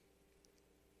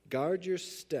Guard your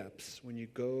steps when you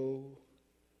go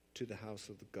to the house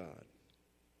of God.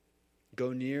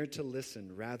 Go near to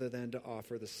listen rather than to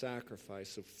offer the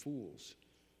sacrifice of fools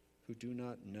who do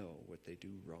not know what they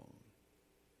do wrong.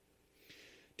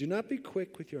 Do not be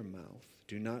quick with your mouth.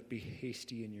 Do not be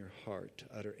hasty in your heart to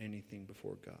utter anything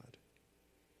before God.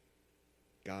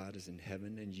 God is in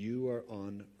heaven and you are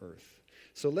on earth.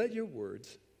 So let your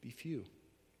words be few.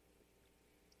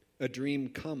 A dream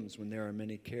comes when there are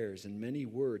many cares, and many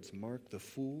words mark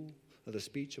the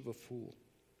speech of a fool.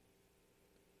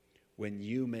 When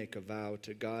you make a vow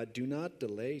to God, do not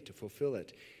delay to fulfill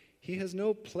it. He has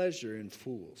no pleasure in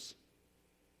fools.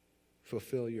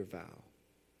 Fulfill your vow.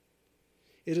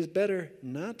 It is better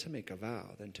not to make a vow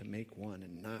than to make one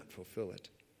and not fulfill it.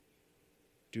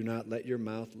 Do not let your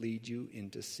mouth lead you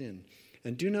into sin,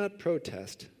 and do not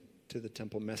protest to the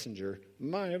temple messenger,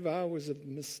 my vow was a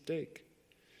mistake.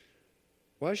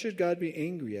 Why should God be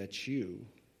angry at you?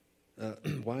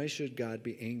 Why should God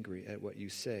be angry at what you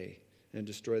say and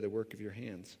destroy the work of your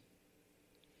hands?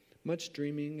 Much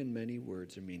dreaming and many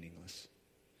words are meaningless.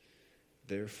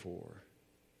 Therefore,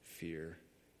 fear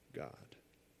God.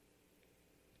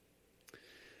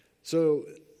 So,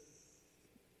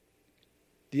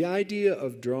 the idea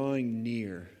of drawing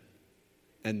near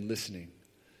and listening,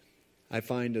 I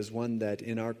find is one that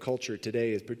in our culture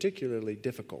today is particularly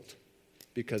difficult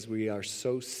because we are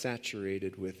so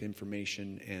saturated with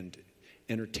information and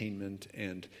entertainment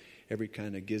and every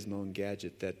kind of gizmo and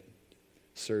gadget that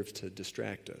serves to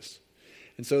distract us.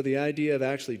 And so the idea of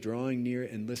actually drawing near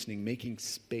and listening, making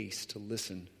space to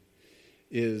listen,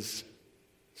 is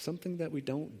something that we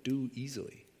don't do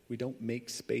easily. We don't make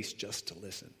space just to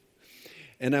listen.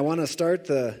 And I want to start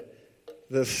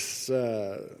this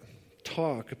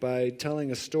talk by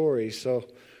telling a story. So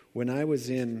when I was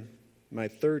in my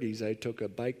 30s, I took a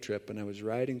bike trip and I was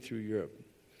riding through Europe.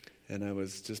 And I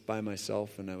was just by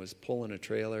myself and I was pulling a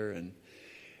trailer. And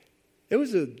it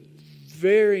was a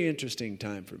very interesting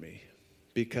time for me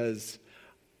because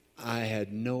I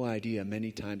had no idea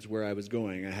many times where I was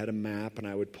going. I had a map and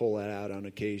I would pull that out on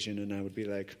occasion and I would be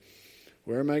like,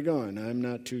 where am I going? I'm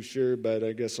not too sure, but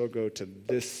I guess I'll go to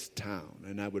this town.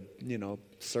 And I would,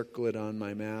 circle it on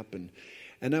my map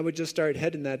and I would just start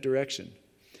heading that direction.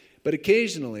 But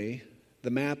occasionally,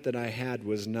 the map that I had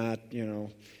was not,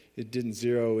 it didn't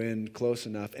zero in close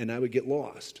enough, and I would get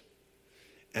lost.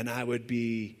 And I would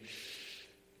be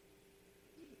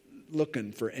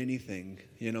looking for anything,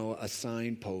 a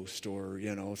signpost or,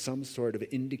 some sort of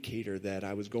indicator that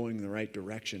I was going in the right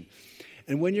direction.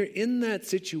 And when you're in that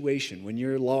situation, when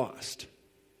you're lost,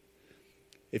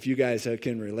 if you guys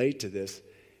can relate to this,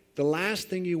 the last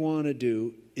thing you want to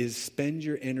do is spend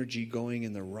your energy going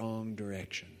in the wrong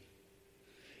direction.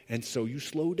 And so you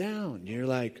slow down. You're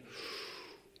like,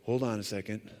 hold on a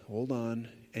second, hold on.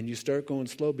 And you start going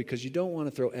slow because you don't want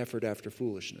to throw effort after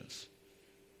foolishness.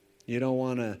 You don't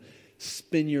want to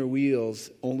spin your wheels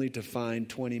only to find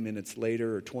 20 minutes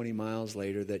later or 20 miles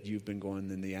later that you've been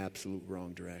going in the absolute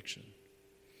wrong direction.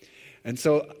 And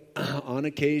so on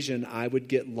occasion, I would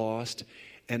get lost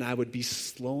and I would be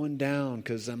slowing down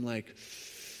because I'm like,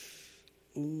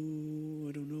 ooh,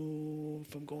 I don't know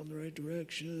if I'm going the right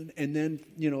direction. And then,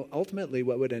 ultimately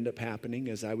what would end up happening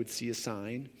is I would see a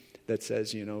sign that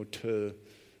says, to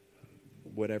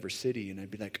whatever city. And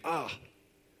I'd be like,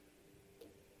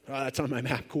 that's on my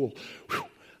map. Cool. Whew,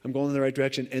 I'm going in the right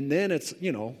direction. And then it's,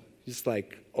 just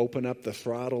like open up the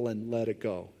throttle and let it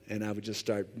go. And I would just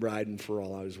start riding for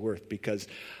all I was worth because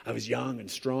I was young and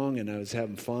strong and I was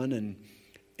having fun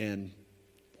and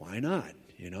why not?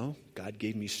 God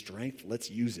gave me strength.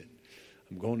 Let's use it.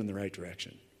 I'm going in the right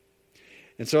direction.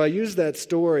 And so I use that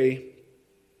story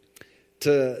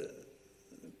to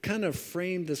kind of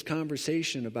frame this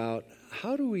conversation about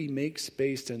how do we make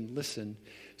space and listen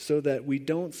so that we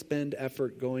don't spend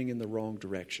effort going in the wrong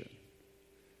direction.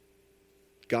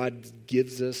 God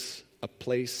gives us a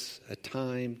place, a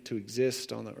time to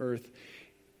exist on the earth,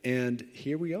 and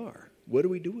here we are. What do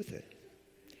we do with it?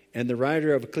 And the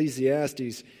writer of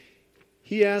Ecclesiastes,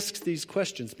 he asks these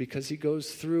questions because he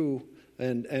goes through,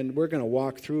 and we're going to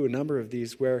walk through a number of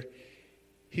these where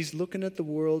he's looking at the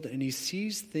world and he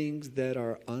sees things that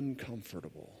are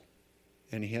uncomfortable.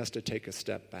 And he has to take a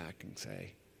step back and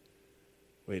say,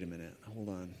 wait a minute, hold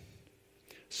on.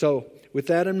 So with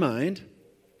that in mind,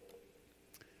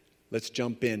 let's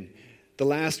jump in. The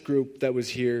last group that was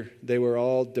here, they were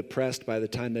all depressed by the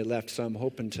time they left, so I'm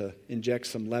hoping to inject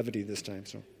some levity this time.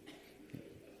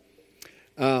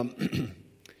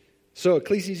 So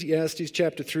Ecclesiastes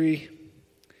chapter 3,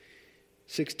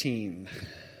 16.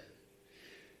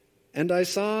 And I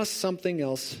saw something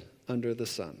else under the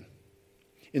sun.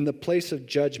 In the place of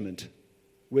judgment,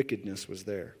 wickedness was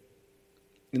there.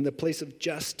 In the place of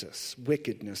justice,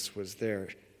 wickedness was there.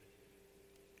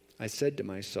 I said to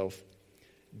myself,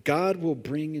 God will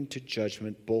bring into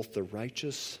judgment both the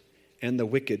righteous and the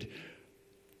wicked,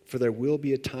 for there will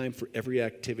be a time for every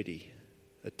activity,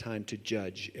 a time to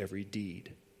judge every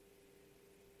deed.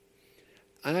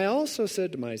 I also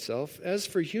said to myself, as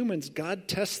for humans, God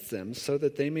tests them so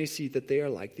that they may see that they are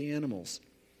like the animals.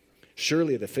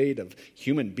 Surely the fate of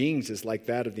human beings is like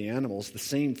that of the animals. The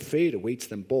same fate awaits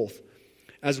them both.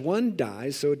 As one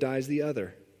dies, so dies the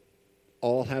other.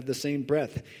 All have the same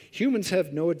breath. Humans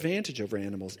have no advantage over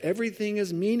animals. Everything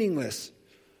is meaningless.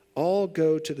 All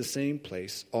go to the same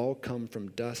place. All come from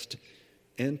dust,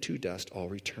 and to dust all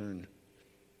return.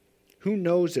 Who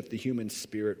knows if the human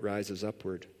spirit rises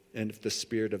upward, and if the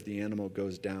spirit of the animal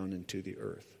goes down into the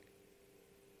earth?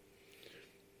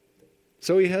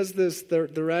 So he has this,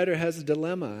 the writer has a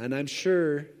dilemma, and I'm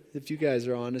sure if you guys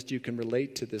are honest, you can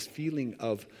relate to this feeling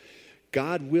of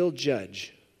God will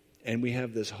judge, and we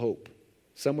have this hope.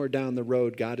 Somewhere down the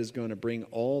road, God is going to bring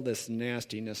all this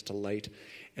nastiness to light,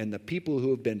 and the people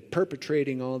who have been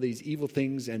perpetrating all these evil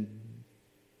things and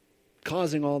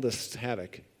causing all this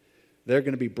havoc, they're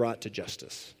going to be brought to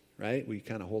justice, right? We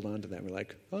kind of hold on to that. We're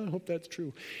like, oh, I hope that's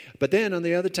true. But then on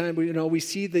the other time, we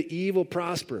see the evil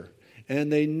prosper,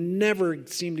 and they never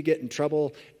seem to get in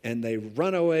trouble, and they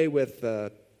run away with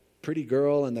the pretty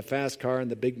girl and the fast car and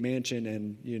the big mansion,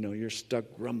 and you're stuck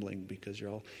grumbling because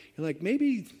you're like,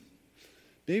 maybe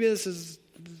this is,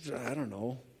 I don't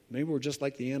know, maybe we're just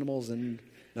like the animals and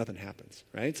nothing happens,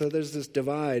 right? So there's this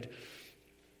divide.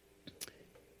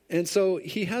 And so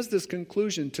he has this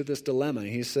conclusion to this dilemma.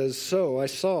 He says, so I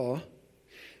saw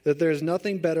that there's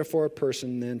nothing better for a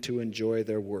person than to enjoy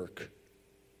their work,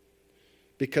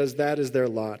 because that is their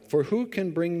lot. For who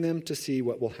can bring them to see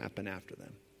what will happen after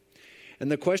them?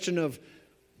 And the question of,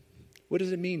 what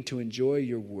does it mean to enjoy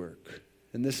your work?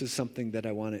 And this is something that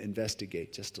I want to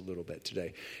investigate just a little bit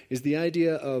today, is the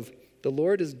idea of the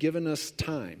Lord has given us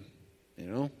time.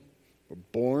 We're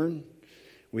born,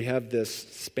 we have this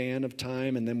span of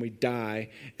time, and then we die.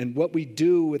 And what we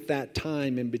do with that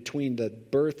time in between the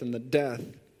birth and the death,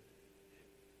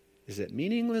 is it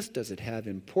meaningless? Does it have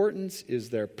importance? Is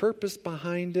there purpose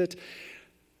behind it?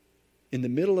 In the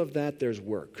middle of that, there's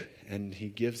work, and he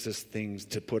gives us things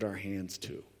to put our hands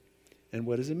to. And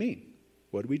what does it mean?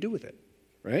 What do we do with it?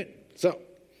 Right? So,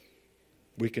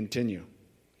 we continue.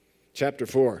 Chapter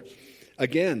 4.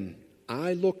 Again,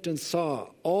 I looked and saw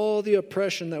all the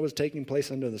oppression that was taking place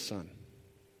under the sun.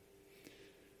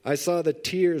 I saw the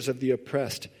tears of the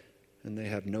oppressed, and they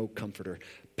have no comforter.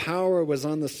 Power was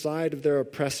on the side of their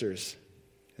oppressors,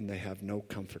 and they have no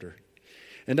comforter.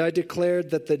 And I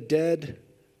declared that the dead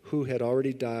who had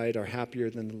already died are happier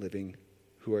than the living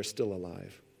who are still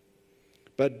alive.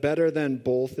 But better than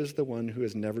both is the one who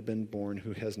has never been born,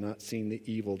 who has not seen the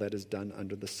evil that is done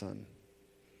under the sun.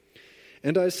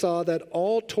 And I saw that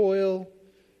all toil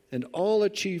and all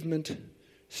achievement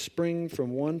spring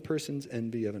from one person's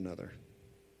envy of another.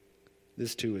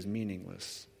 This too is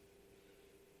meaningless,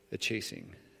 a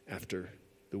chasing after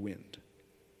the wind.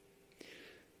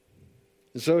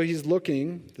 And so he's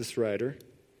looking, this writer,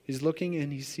 he's looking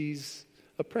and he sees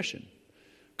oppression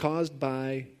caused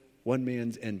by one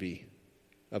man's envy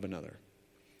of another.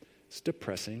 It's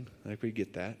depressing, like we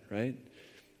get that, right?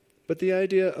 But the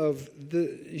idea of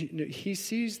he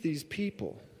sees these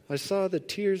people. I saw the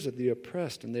tears of the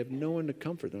oppressed, and they have no one to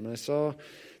comfort them. I saw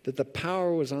that the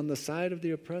power was on the side of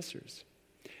the oppressors.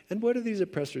 And what are these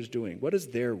oppressors doing? What is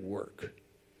their work?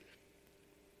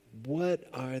 What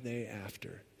are they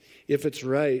after? If it's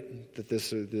right that this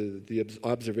the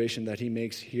observation that he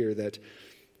makes here, that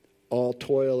all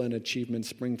toil and achievement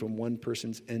spring from one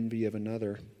person's envy of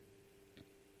another,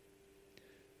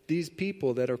 these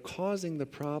people that are causing the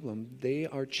problem, they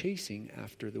are chasing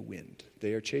after the wind.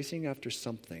 They are chasing after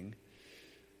something,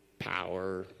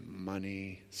 power,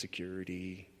 money,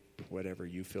 security, whatever,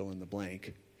 you fill in the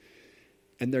blank.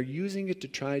 And they're using it to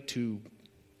try to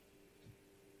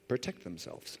protect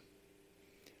themselves.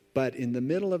 But in the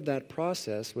middle of that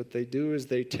process, what they do is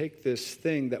they take this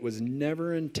thing that was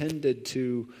never intended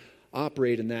to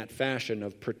operate in that fashion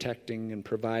of protecting and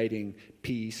providing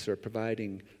peace or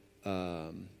providing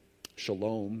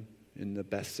shalom in the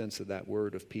best sense of that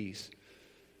word of peace.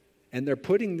 And they're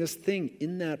putting this thing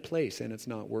in that place, and it's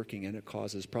not working, and it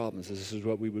causes problems. This is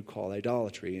what we would call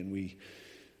idolatry, and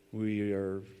we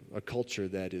are a culture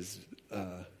that is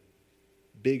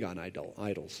big on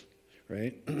idols,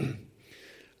 right?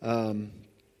 And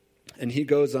he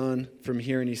goes on from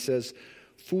here, and he says,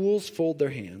 fools fold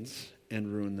their hands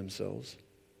and ruin themselves.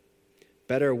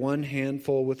 Better one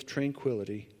handful with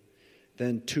tranquility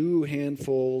than two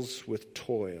handfuls with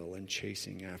toil and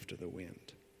chasing after the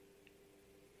wind.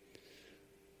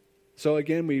 So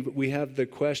again, we have the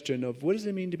question of what does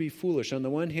it mean to be foolish? On the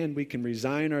one hand, we can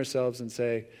resign ourselves and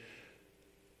say,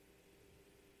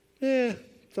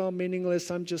 it's all meaningless.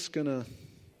 I'm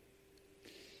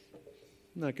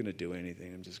not going to do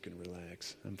anything. I'm just going to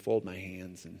relax. I'm fold my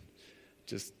hands and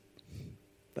just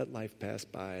let life pass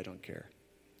by. I don't care.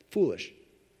 Foolish.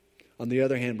 On the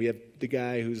other hand, we have the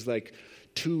guy who's like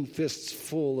 2 fists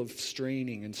full of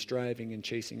straining and striving and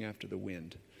chasing after the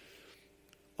wind.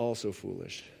 Also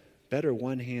foolish. Better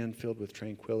one hand filled with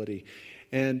tranquility.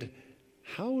 And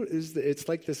it's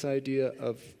like this idea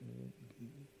of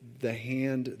the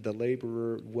hand, the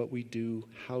laborer, what we do,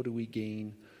 how do we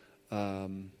gain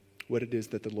what it is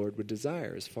that the Lord would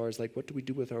desire as far as like what do we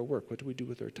do with our work, what do we do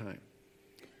with our time.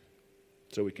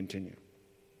 So we continue.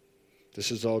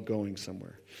 This is all going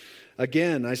somewhere.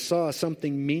 Again, I saw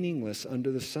something meaningless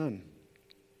under the sun.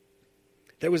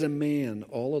 There was a man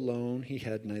all alone. He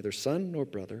had neither son nor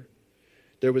brother.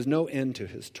 There was no end to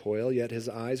his toil, yet his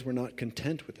eyes were not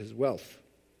content with his wealth.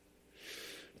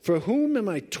 For whom am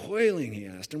I toiling, he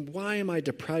asked, and why am I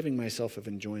depriving myself of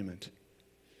enjoyment?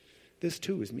 This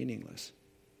too is meaningless,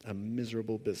 a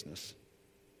miserable business.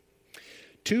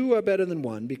 2 are better than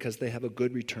 1 because they have a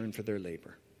good return for their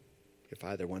labor. If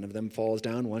either one of them falls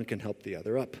down, one can help the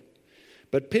other up.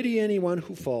 But pity anyone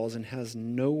who falls and has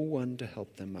no one to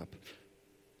help them up.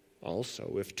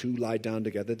 Also, if 2 lie down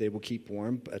together, they will keep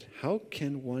warm. But how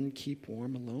can one keep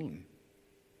warm alone?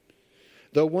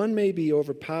 Though one may be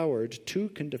overpowered, 2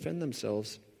 can defend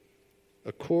themselves.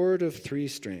 A cord of 3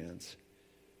 strands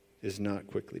is not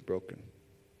quickly broken.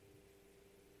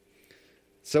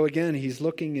 So again, he's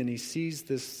looking and he sees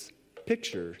this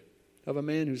picture of a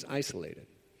man who's isolated.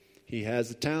 He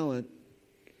has a talent.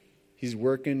 He's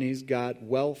working. He's got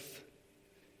wealth.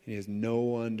 He has no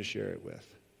one to share it with.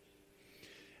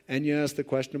 And you ask the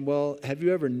question, well, have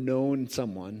you ever known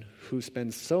someone who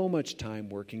spends so much time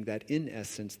working that in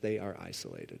essence they are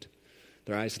isolated?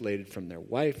 They're isolated from their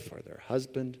wife or their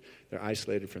husband. They're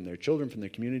isolated from their children, from their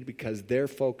community, because their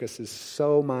focus is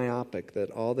so myopic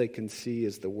that all they can see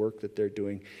is the work that they're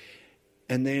doing.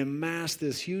 And they amass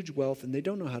this huge wealth, and they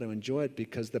don't know how to enjoy it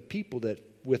because the people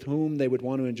with whom they would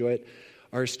want to enjoy it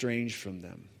are estranged from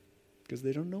them because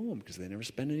they don't know them, because they never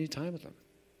spend any time with them.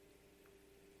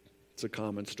 It's a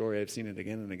common story. I've seen it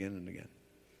again and again and again.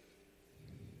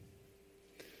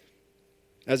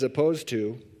 As opposed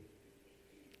to,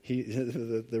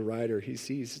 the writer, he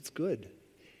sees it's good.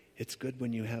 It's good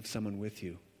when you have someone with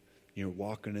you. You're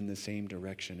walking in the same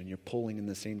direction and you're pulling in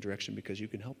the same direction because you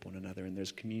can help one another and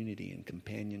there's community and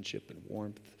companionship and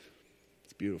warmth.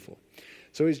 It's beautiful.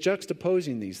 So he's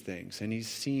juxtaposing these things and he's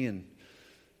seeing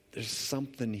there's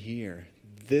something here.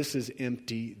 This is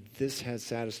empty. This has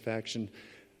satisfaction.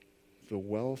 The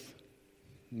wealth,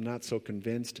 I'm not so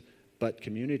convinced, but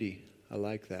community, I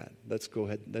like that. Let's go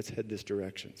ahead, let's head this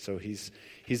direction. So he's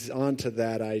on to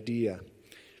that idea.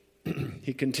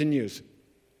 He continues,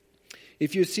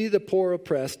 if you see the poor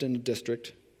oppressed in a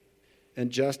district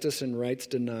and justice and rights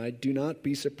denied, do not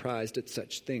be surprised at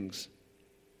such things.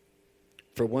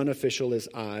 For one official is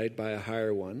eyed by a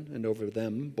higher one, and over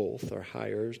them both are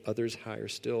higher, others higher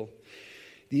still.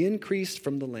 The increase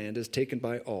from the land is taken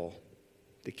by all.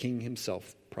 The king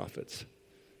himself profits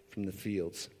from the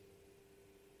fields.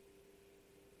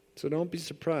 So don't be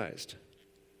surprised.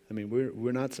 I mean,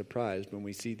 we're not surprised when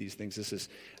we see these things.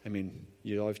 All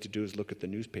you have to do is look at the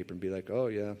newspaper and be like, oh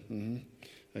yeah,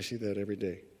 I see that every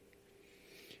day.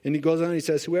 And he goes on, he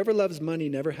says, whoever loves money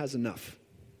never has enough.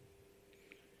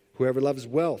 Whoever loves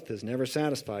wealth is never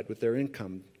satisfied with their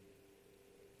income.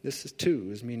 This too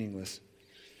is meaningless.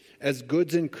 As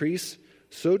goods increase,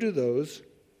 so do those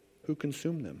who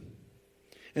consume them.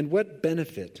 And what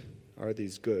benefit are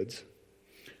these goods?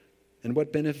 And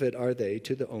what benefit are they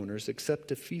to the owners except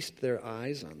to feast their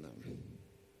eyes on them?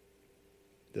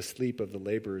 The sleep of the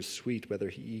laborer is sweet, whether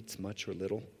he eats much or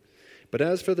little. But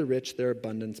as for the rich, their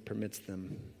abundance permits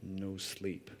them no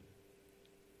sleep.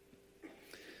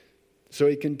 So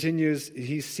he continues,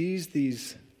 he sees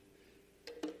these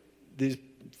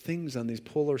things on these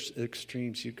polar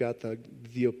extremes. You've got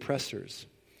the oppressors.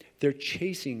 They're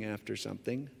chasing after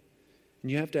something.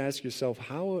 And you have to ask yourself,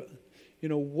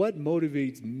 what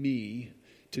motivates me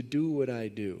to do what I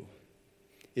do?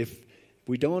 If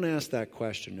we don't ask that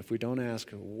question, if we don't ask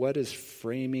what is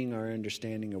framing our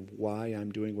understanding of why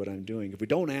I'm doing what I'm doing, if we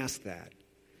don't ask that,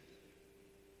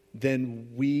 then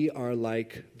we are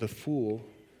like the fool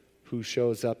who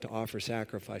shows up to offer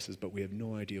sacrifices, but we have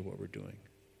no idea what we're doing.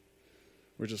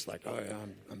 We're just like, oh yeah,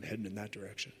 I'm heading in that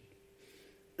direction.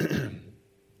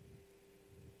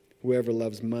 Whoever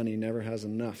loves money never has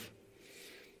enough.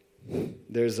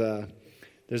 There's a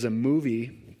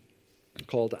movie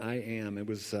called I Am. It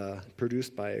was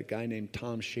produced by a guy named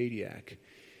Tom Shadyac.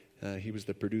 He was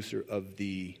the producer of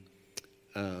the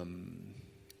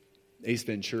Ace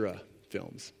Ventura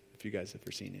films, if you guys have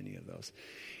ever seen any of those.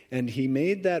 And he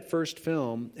made that first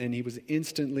film, and he was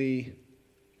instantly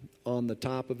on the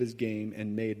top of his game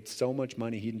and made so much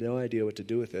money, he had no idea what to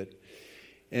do with it.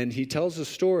 And he tells a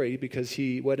story because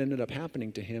what ended up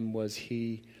happening to him was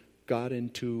he got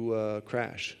into a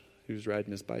crash. He was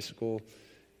riding his bicycle,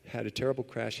 had a terrible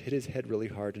crash, hit his head really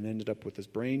hard, and ended up with his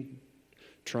brain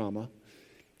trauma.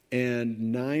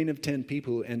 And 9 of 10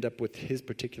 people who end up with his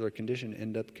particular condition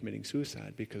end up committing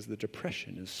suicide because the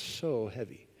depression is so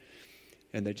heavy.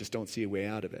 And they just don't see a way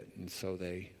out of it. And so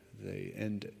they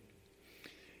end it.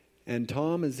 And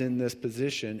Tom is in this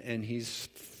position, and he's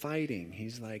fighting.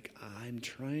 He's like, I'm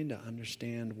trying to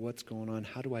understand what's going on.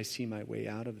 How do I see my way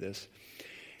out of this?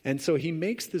 And so he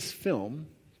makes this film,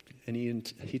 and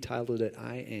he titled it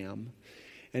I Am.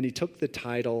 And he took the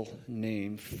title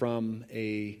name from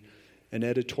an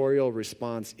editorial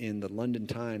response in the London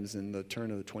Times in the turn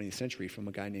of the 20th century from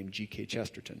a guy named G.K.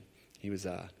 Chesterton. He was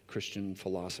a Christian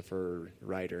philosopher,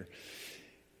 writer.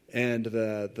 And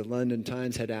the London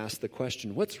Times had asked the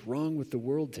question, what's wrong with the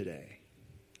world today?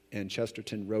 And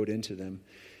Chesterton wrote into them,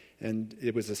 and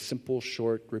it was a simple,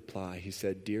 short reply. He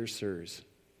said, Dear sirs,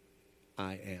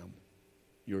 I am.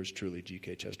 Yours truly,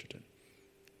 G.K. Chesterton.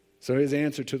 So his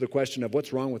answer to the question of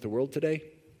what's wrong with the world today,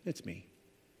 it's me.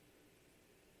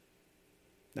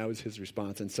 That was his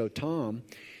response. And so Tom,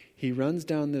 he runs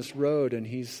down this road, and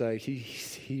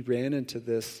he ran into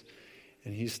this,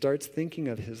 and he starts thinking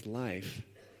of his life.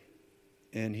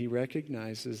 And he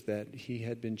recognizes that he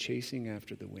had been chasing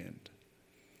after the wind.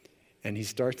 And he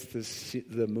starts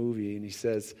the movie, and he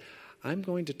says, I'm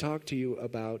going to talk to you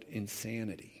about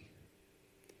insanity.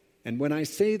 And when I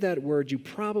say that word, you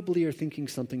probably are thinking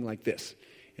something like this.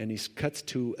 And he cuts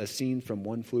to a scene from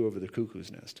One Flew Over the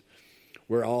Cuckoo's Nest,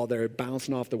 where they're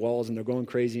bouncing off the walls and they're going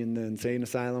crazy in the insane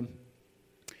asylum.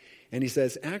 And he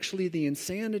says, actually, the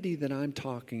insanity that I'm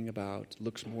talking about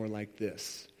looks more like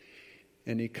this.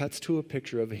 And he cuts to a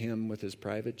picture of him with his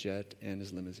private jet and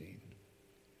his limousine.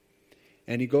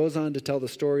 And he goes on to tell the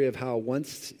story of how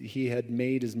once he had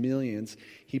made his millions,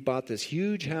 he bought this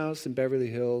huge house in Beverly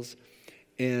Hills,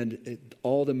 and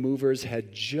all the movers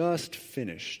had just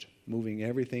finished moving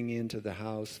everything into the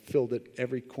house, filled it,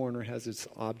 every corner has its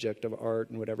object of art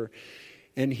and whatever.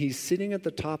 And he's sitting at the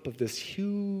top of this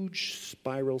huge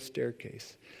spiral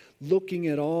staircase, looking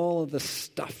at all of the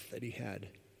stuff that he had.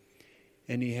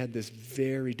 And he had this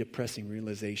very depressing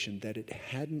realization that it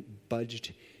hadn't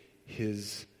budged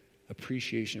his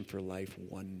appreciation for life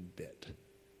one bit.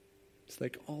 It's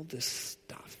like all this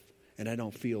stuff, and I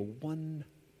don't feel one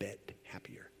bit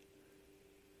happier.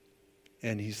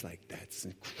 And he's like, that's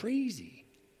crazy.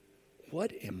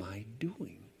 What am I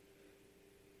doing?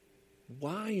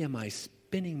 Why am I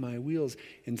spinning my wheels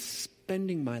and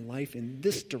spending my life in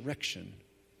this direction?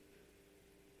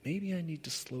 Maybe I need to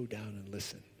slow down and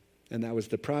listen. And that was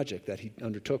the project that he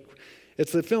undertook.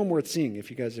 It's a film worth seeing if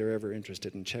you guys are ever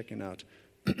interested in checking out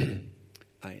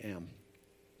I Am.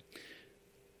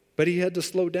 But he had to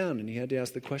slow down, and he had to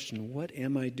ask the question, what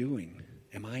am I doing?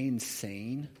 Am I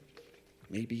insane?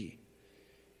 Maybe.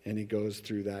 And he goes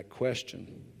through that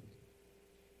question.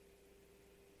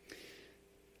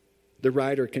 The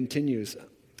writer continues,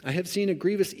 I have seen a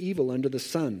grievous evil under the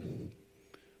sun,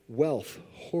 wealth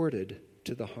hoarded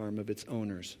to the harm of its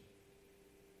owners,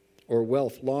 or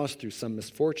wealth lost through some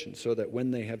misfortune, so that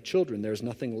when they have children, there's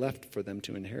nothing left for them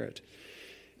to inherit.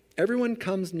 Everyone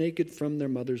comes naked from their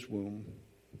mother's womb,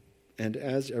 and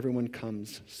as everyone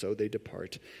comes, so they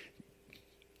depart.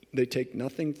 They take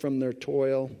nothing from their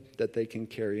toil that they can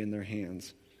carry in their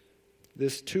hands.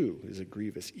 This too is a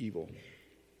grievous evil.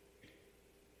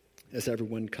 As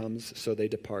everyone comes, so they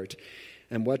depart.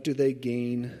 And what do they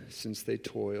gain since they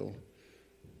toil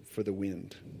for the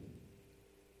wind?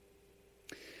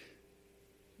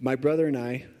 My brother and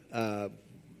I,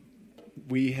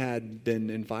 we had been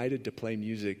invited to play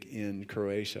music in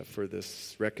Croatia for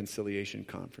this reconciliation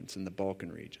conference in the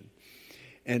Balkan region.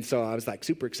 And so I was like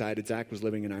super excited. Zach was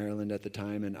living in Ireland at the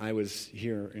time, and I was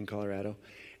here in Colorado.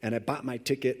 And I bought my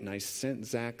ticket, and I sent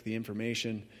Zach the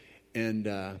information. And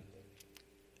I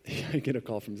get a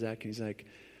call from Zach, and he's like,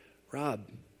 Rob,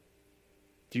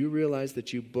 do you realize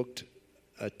that you booked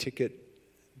a ticket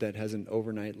that has an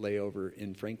overnight layover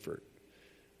in Frankfurt?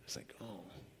 I was like, oh,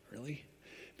 really?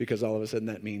 because all of a sudden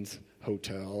that means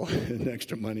hotel and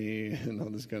extra money and all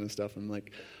this kind of stuff. I'm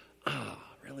like,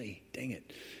 really? Dang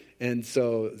it. And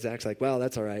so Zach's like, well,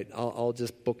 that's all right. I'll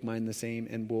just book mine the same,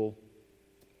 and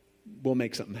we'll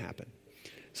make something happen.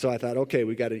 So I thought, okay,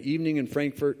 we got an evening in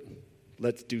Frankfurt.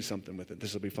 Let's do something with it.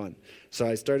 This will be fun. So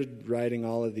I started writing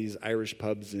all of these Irish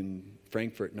pubs in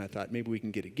Frankfurt, and I thought maybe we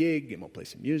can get a gig, and we'll play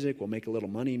some music. We'll make a little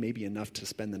money, maybe enough to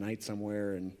spend the night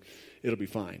somewhere, and it'll be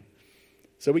fine.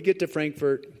 So we get to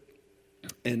Frankfurt,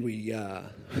 and we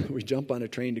jump on a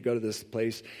train to go to this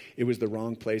place. It was the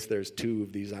wrong place. There's 2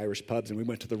 of these Irish pubs, and we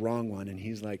went to the wrong one. And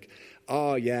he's like,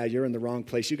 oh, yeah, you're in the wrong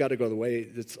place. You got to go the way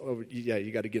that's over. Yeah,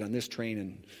 you got to get on this train.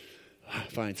 And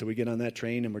fine. So we get on that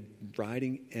train, and we're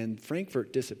riding, and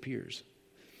Frankfurt disappears.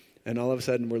 And all of a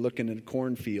sudden, we're looking at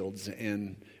cornfields,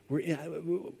 and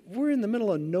we're in the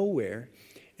middle of nowhere.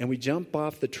 And we jump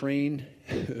off the train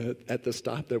at the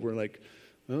stop that we're like,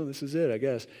 oh, this is it, I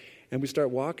guess. And we start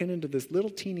walking into this little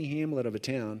teeny hamlet of a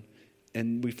town,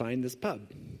 and we find this pub.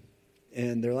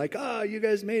 And they're like, oh, you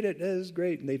guys made it. That was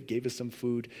great. And they gave us some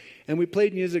food. And we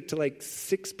played music to like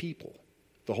 6 people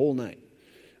the whole night.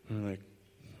 And we're like,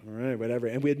 all right, whatever.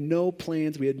 And we had no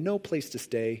plans. We had no place to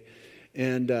stay.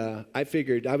 And I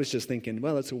was just thinking,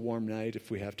 well, it's a warm night.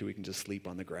 If we have to, we can just sleep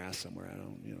on the grass somewhere.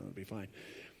 It'll be fine.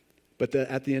 But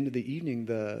at the end of the evening,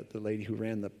 the lady who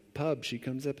ran the pub, she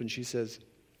comes up and she says,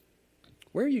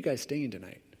 where are you guys staying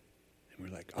tonight? And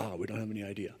we're like, we don't have any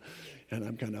idea. And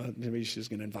I'm kind of, maybe she's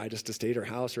going to invite us to stay at her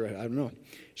house, or I don't know.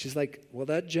 She's like, well,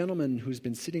 that gentleman who's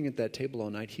been sitting at that table all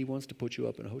night, he wants to put you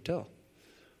up in a hotel.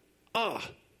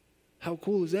 How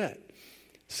cool is that?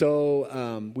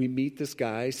 So we meet this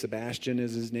guy, Sebastian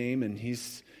is his name, and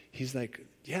he's like,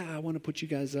 yeah, I want to put you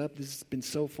guys up. This has been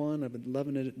so fun. I've been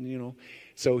loving it,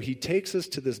 So he takes us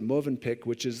to this Mövenpick,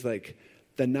 which is like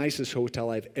the nicest hotel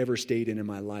I've ever stayed in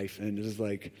my life. And it was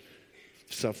like,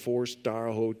 it's a 4-star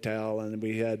hotel, and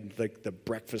we had like the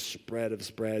breakfast spread of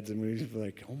spreads, and we were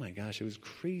like, oh my gosh, it was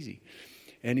crazy.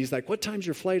 And he's like, what time's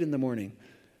your flight in the morning?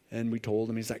 And we told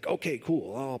him. He's like, okay,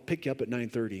 cool, I'll pick you up at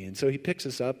 9:30. And so he picks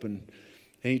us up, and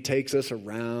he takes us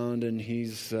around, and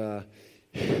he's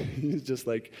just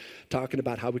like talking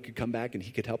about how we could come back and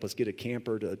he could help us get a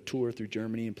camper to tour through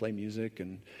Germany and play music.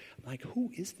 And I'm like,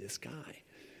 who is this guy?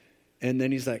 And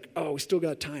then he's like, we still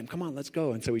got time. Come on, let's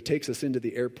go. And so he takes us into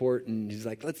the airport, and he's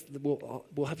like,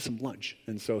 we'll have some lunch.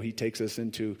 And so he takes us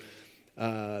into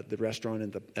the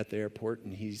restaurant at the airport,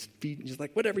 and he's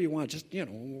like, whatever you want, just,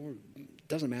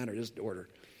 doesn't matter, just order.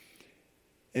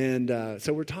 And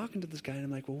so we're talking to this guy, and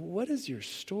I'm like, well, what is your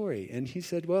story? And he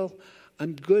said, well,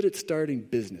 I'm good at starting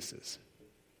businesses.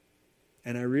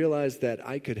 And I realized that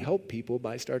I could help people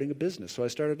by starting a business. So I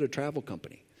started a travel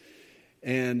company.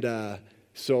 And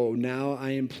so now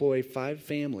I employ 5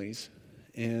 families,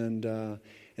 and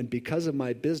because of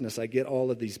my business, I get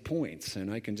all of these points,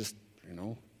 and I can just,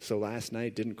 So last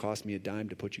night didn't cost me a dime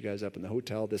to put you guys up in the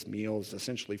hotel. This meal is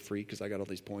essentially free because I got all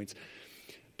these points.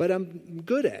 But I'm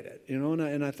good at it,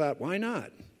 and I thought, why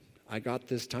not? I got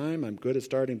this time. I'm good at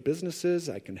starting businesses.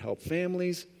 I can help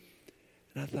families.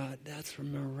 And I thought, that's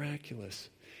miraculous.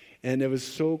 And it was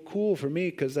so cool for me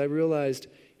because I realized,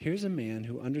 here's a man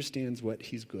who understands what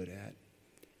he's good at,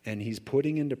 and he's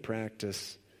putting into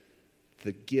practice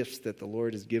the gifts that the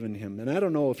Lord has given him. And I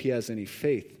don't know if he has any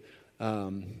faith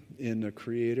in a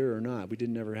creator or not. We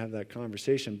didn't ever have that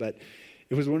conversation, but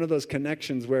it was one of those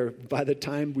connections where by the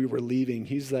time we were leaving,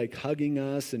 he's like hugging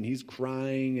us and he's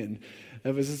crying, and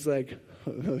it was just like,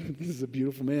 this is a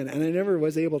beautiful man. And I never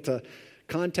was able to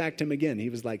contact him again. He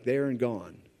was like there and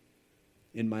gone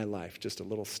in my life, just a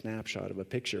little snapshot of a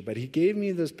picture. But he gave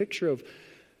me this picture of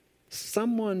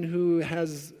someone who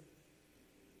has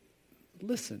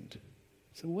listened.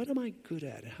 So what am I good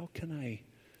at? How can I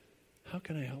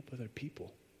help other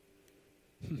people?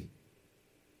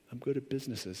 I'm good at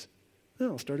businesses.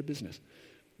 I'll start a business.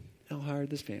 I'll hire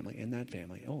this family and that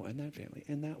family. Oh, and that family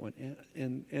and that one.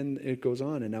 And it goes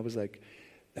on. And I was like,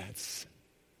 that's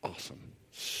awesome.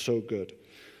 So good.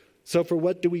 So for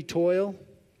what do we toil?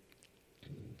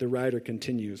 The writer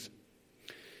continues.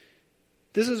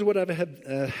 This is what I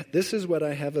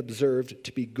have observed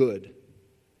to be good,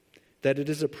 that it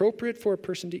is appropriate for a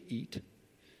person to eat,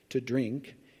 to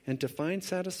drink, and to find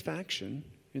satisfaction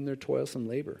in their toilsome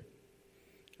labor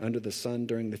under the sun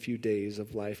during the few days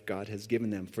of life God has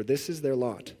given them, for this is their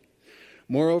lot.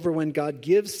 Moreover, when God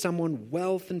gives someone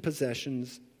wealth and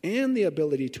possessions and the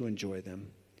ability to enjoy them,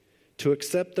 to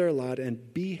accept their lot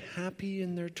and be happy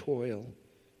in their toil,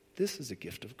 this is a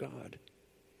gift of God.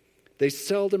 They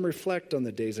seldom reflect on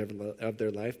the days of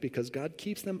their life because God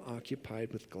keeps them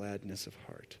occupied with gladness of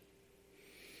heart.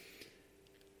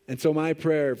 And so my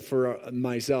prayer for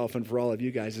myself and for all of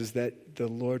you guys is that the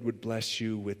Lord would bless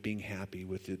you with being happy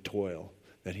with the toil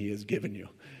that he has given you,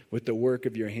 with the work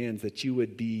of your hands, that you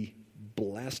would be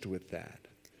blessed with that.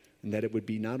 And that it would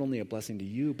be not only a blessing to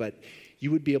you, but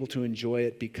you would be able to enjoy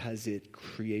it because it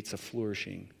creates a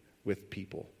flourishing with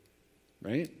people.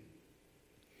 Right?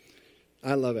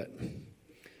 I love it.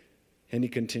 And he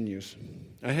continues,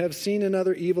 I have seen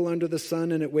another evil under the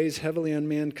sun, and it weighs heavily on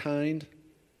mankind.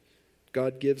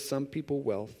 God gives some people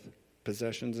wealth,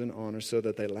 possessions, and honor so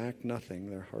that they lack nothing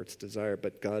their hearts desire,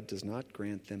 but God does not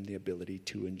grant them the ability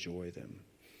to enjoy them.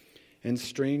 And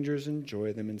strangers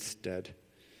enjoy them instead.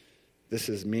 This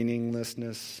is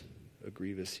meaninglessness, a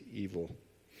grievous evil.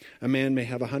 A man may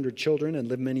have 100 children and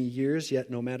live many years, yet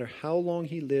no matter how long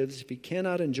he lives, if he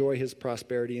cannot enjoy his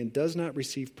prosperity and does not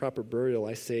receive proper burial,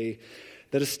 I say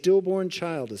that a stillborn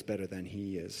child is better than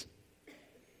he is.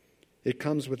 It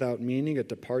comes without meaning, it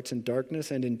departs in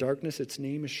darkness, and in darkness its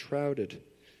name is shrouded.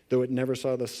 Though it never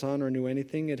saw the sun or knew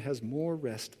anything, it has more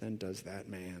rest than does that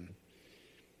man.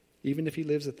 Even if he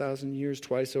lives 1,000 years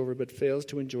twice over but fails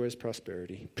to enjoy his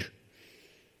prosperity,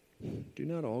 do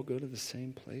not all go to the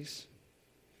same place?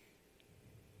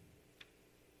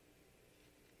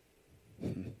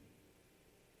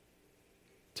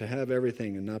 To have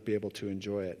everything and not be able to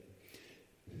enjoy it.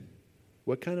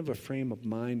 What kind of a frame of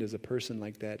mind is a person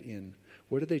like that in?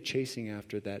 What are they chasing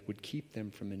after that would keep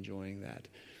them from enjoying that?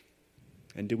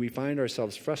 And do we find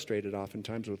ourselves frustrated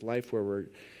oftentimes with life where we're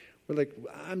like,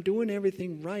 I'm doing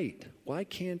everything right. Why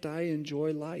can't I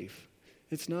enjoy life?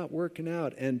 It's not working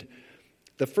out. And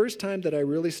the first time that I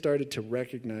really started to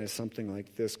recognize something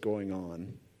like this going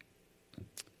on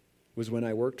was when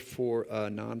I worked for a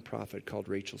nonprofit called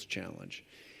Rachel's Challenge.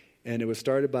 And it was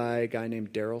started by a guy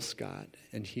named Daryl Scott,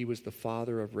 and he was the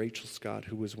father of Rachel Scott,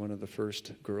 who was one of the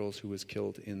first girls who was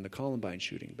killed in the Columbine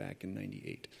shooting back in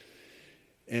 '98.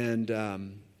 And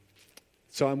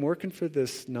so I'm working for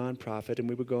this nonprofit, and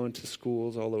we would go into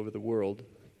schools all over the world.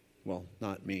 Well,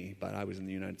 not me, but I was in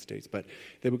the United States. But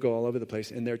they would go all over the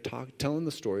place, and they're telling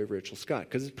the story of Rachel Scott,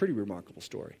 because it's a pretty remarkable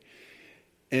story.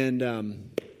 And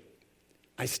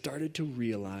I started to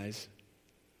realize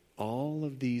all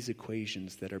of these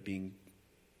equations that are being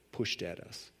pushed at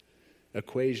us,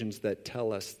 equations that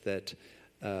tell us that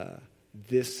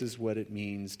this is what it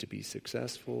means to be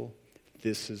successful,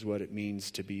 this is what it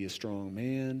means to be a strong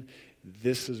man,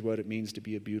 this is what it means to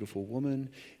be a beautiful woman,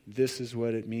 this is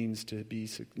what it means to be,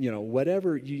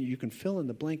 whatever, you can fill in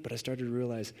the blank, but I started to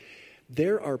realize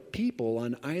there are people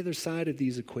on either side of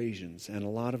these equations, and a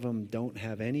lot of them don't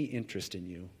have any interest in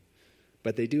you,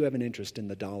 but they do have an interest in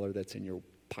the dollar that's in your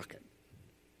pocket.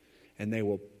 And they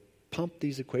will pump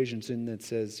these equations in that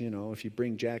says, if you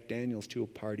bring Jack Daniels to a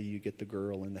party, you get the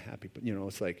girl and the happy,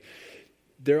 it's like,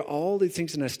 there are all these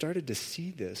things. And I started to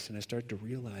see this, and I started to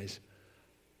realize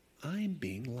I'm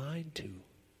being lied to.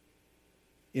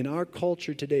 In our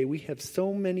culture today, we have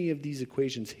so many of these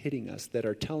equations hitting us that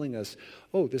are telling us,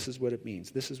 oh, this is what it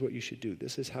means. This is what you should do.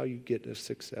 This is how you get a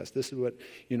success. This is what,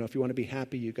 if you want to be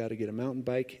happy, you got to get a mountain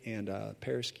bike and a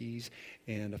pair of skis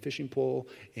and a fishing pole.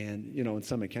 And, in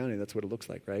Summit County, that's what it looks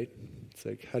like, right? It's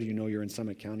like, how do you know you're in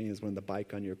Summit County is when the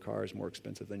bike on your car is more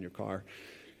expensive than your car.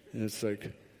 And it's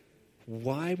like,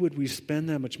 why would we spend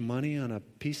that much money on a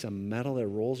piece of metal that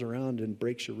rolls around and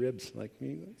breaks your ribs like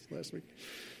me last week?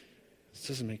 This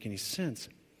doesn't make any sense,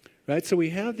 right? So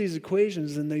we have these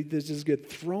equations, and they just get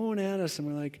thrown at us, and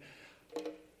we're like,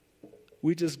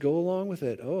 we just go along with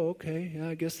it. Oh, okay, yeah,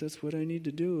 I guess that's what I need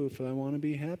to do if I want to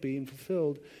be happy and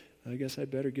fulfilled. I guess I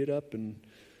better get up and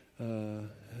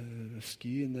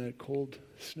ski in that cold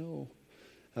snow.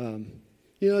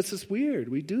 It's just weird.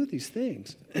 We do these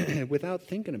things without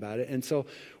thinking about it. And so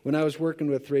when I was working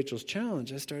with Rachel's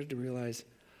Challenge, I started to realize,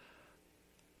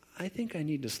 I think I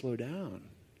need to slow down.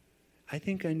 I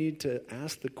think I need to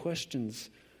ask the questions,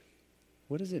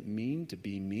 what does it mean to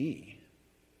be me?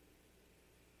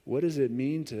 What does it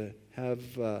mean to have,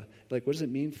 what does it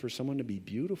mean for someone to be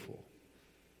beautiful?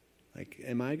 Like,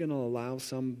 am I going to allow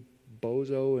some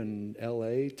bozo in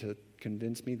L.A. to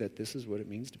convince me that this is what it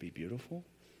means to be beautiful?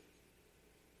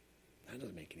 That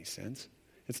doesn't make any sense.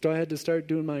 And so I had to start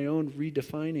doing my own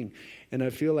redefining. And I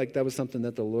feel like that was something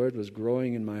that the Lord was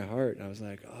growing in my heart. And I was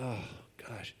like, oh,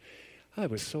 gosh. I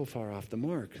was so far off the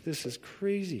mark. This is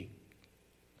crazy.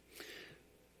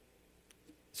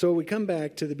 So we come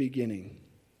back to the beginning,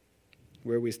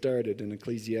 where we started in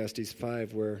Ecclesiastes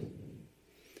 5, where it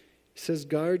says,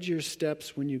 guard your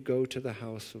steps when you go to the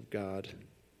house of God.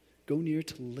 Go near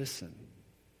to listen,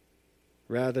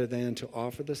 rather than to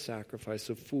offer the sacrifice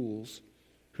of fools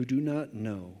who do not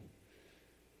know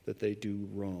that they do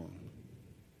wrong.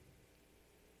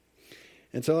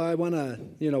 And so I want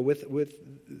to, with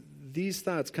these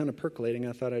thoughts kind of percolating,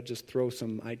 I thought I'd just throw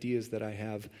some ideas that I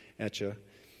have at you.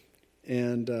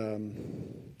 And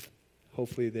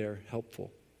hopefully they're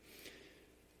helpful.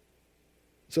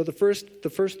 So the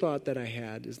first thought that I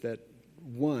had is that,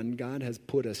 one, God has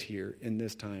put us here in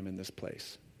this time, in this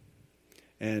place.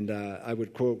 And I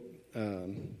would quote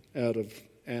out of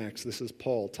Acts. This is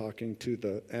Paul talking to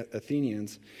the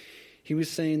Athenians. He was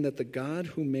saying that the God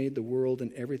who made the world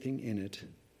and everything in it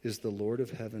is the Lord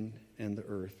of heaven and the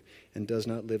earth, and does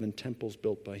not live in temples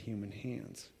built by human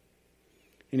hands.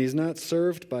 And he's not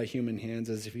served by human hands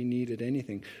as if he needed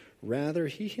anything. Rather,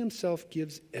 he himself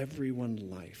gives everyone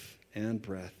life and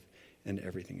breath and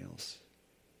everything else.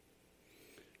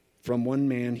 From one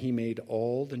man he made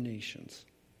all the nations,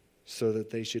 so that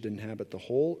they should inhabit the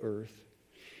whole earth.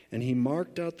 And he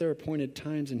marked out their appointed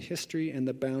times in history and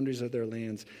the boundaries of their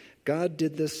lands. God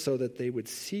did this so that they would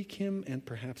seek him and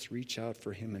perhaps reach out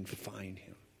for him and find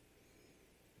him,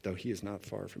 though he is not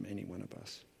far from any one of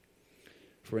us.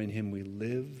 For in him we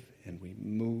live and we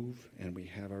move and we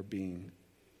have our being.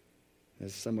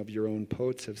 As some of your own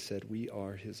poets have said, we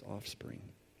are his offspring.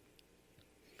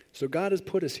 So God has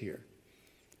put us here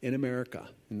in America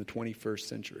in the 21st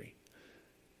century.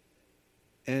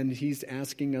 And he's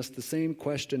asking us the same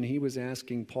question he was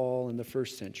asking Paul in the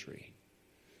first century.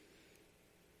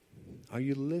 Are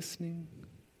you listening?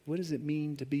 What does it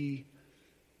mean to be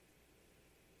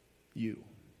you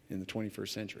in the 21st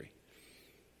century?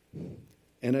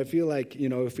 And I feel like,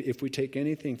 if we take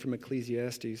anything from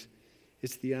Ecclesiastes,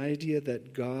 it's the idea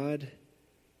that God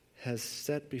has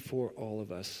set before all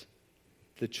of us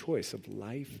the choice of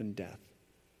life and death.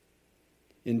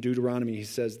 In Deuteronomy, he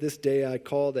says, "This day I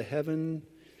call the heavens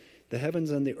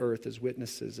and the earth as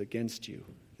witnesses against you,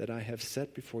 that I have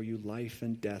set before you life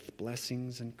and death,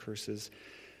 blessings and curses.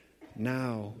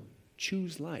 Now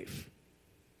choose life,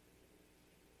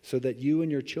 so that you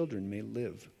and your children may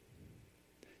live."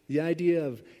 The idea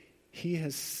of he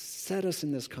has set us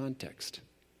in this context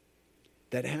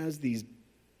that has these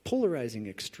polarizing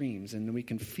extremes, and we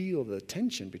can feel the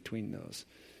tension between those.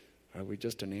 Are we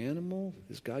just an animal?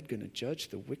 Is God going to judge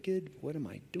the wicked? What am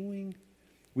I doing?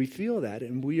 We feel that,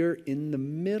 and we are in the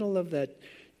middle of that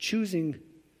choosing,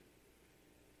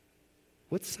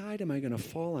 what side am I going to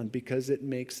fall on? Because it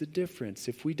makes a difference.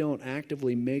 If we don't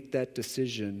actively make that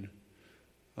decision,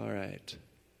 all right,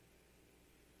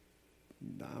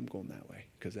 I'm going that way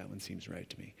because that one seems right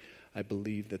to me. I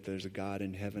believe that there's a God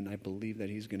in heaven. I believe that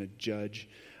he's going to judge.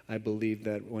 I believe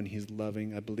that when he's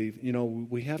loving, I believe,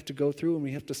 we have to go through and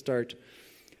we have to start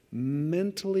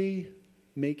mentally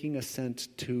making assent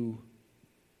to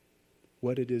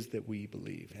what it is that we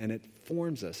believe. And it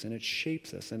forms us and it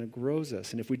shapes us and it grows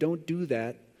us. And if we don't do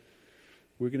that,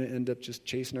 we're going to end up just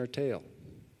chasing our tail.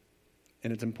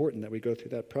 And it's important that we go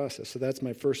through that process. So that's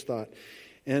my first thought.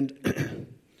 And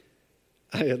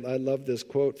I love this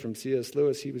quote from C.S.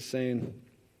 Lewis. He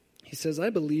says, "I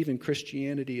believe in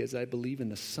Christianity as I believe in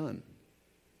the sun.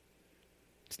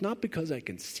 It's not because I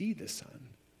can see the sun,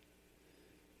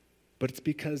 but it's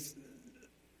because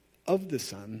of the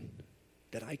sun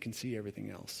that I can see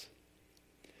everything else."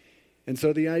 And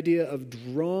so the idea of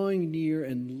drawing near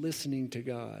and listening to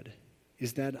God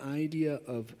is that idea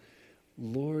of,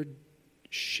 Lord,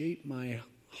 shape my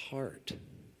heart,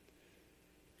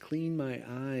 clean my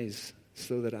eyes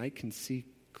so that I can see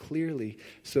clearly,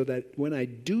 so that when I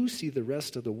do see the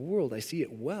rest of the world, I see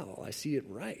it well, I see it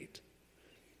right.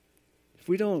 If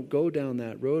we don't go down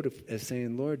that road as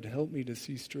saying, Lord, help me to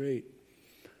see straight,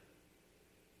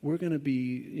 we're going to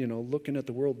be, looking at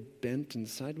the world bent and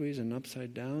sideways and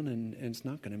upside down, and it's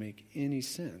not going to make any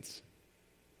sense.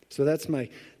 So that's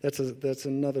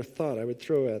another thought I would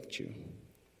throw at you.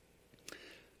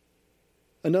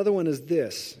 Another one is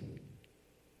this.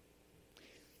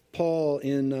 Paul,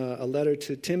 in a letter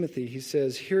to Timothy, he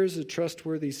says, "Here's a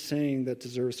trustworthy saying that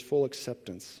deserves full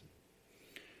acceptance.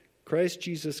 Christ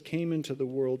Jesus came into the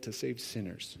world to save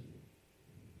sinners,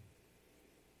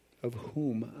 of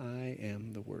whom I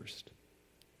am the worst."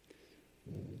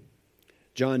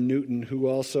 John Newton, who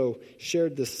also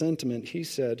shared this sentiment, he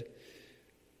said,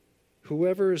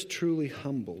 "Whoever is truly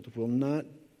humbled will not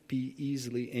be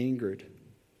easily angered,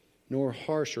 nor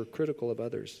harsh or critical of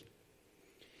others.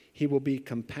 He will be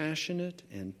compassionate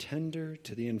and tender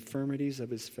to the infirmities of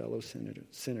his fellow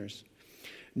sinners,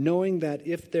 knowing that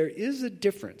if there is a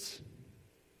difference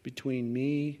between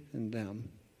me and them,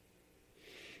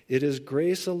 it is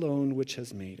grace alone which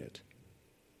has made it.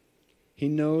 He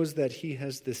knows that he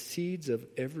has the seeds of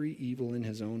every evil in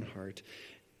his own heart,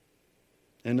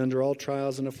 and under all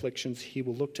trials and afflictions he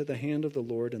will look to the hand of the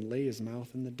Lord and lay his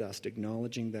mouth in the dust,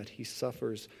 acknowledging that he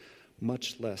suffers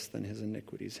much less than his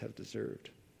iniquities have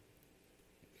deserved.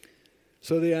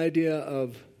 So the idea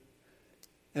of,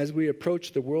 as we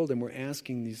approach the world and we're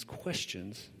asking these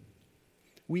questions,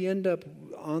 we end up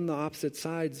on the opposite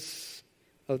sides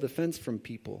of the fence from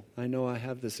people. I know I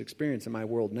have this experience in my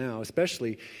world now,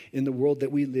 especially in the world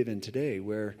that we live in today,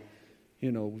 where,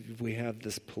 we have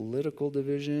this political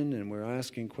division and we're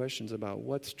asking questions about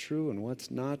what's true and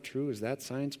what's not true. Is that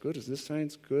science good? Is this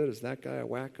science good? Is that guy a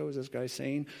wacko? Is this guy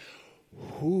sane?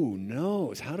 Who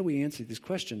knows? How do we answer these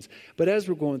questions? But as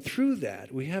we're going through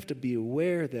that, we have to be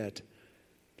aware that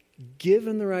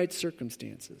given the right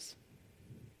circumstances,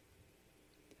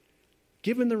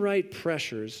 given the right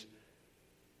pressures,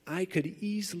 I could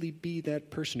easily be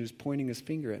that person who's pointing his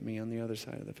finger at me on the other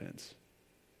side of the fence.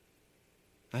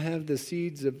 I have the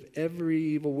seeds of every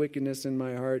evil wickedness in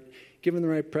my heart. Given the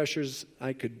right pressures,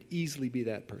 I could easily be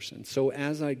that person. So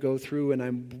as I go through and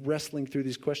I'm wrestling through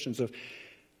these questions of,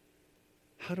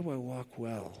 how do I walk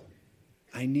well?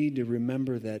 I need to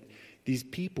remember that these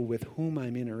people with whom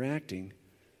I'm interacting,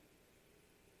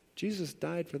 Jesus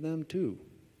died for them too.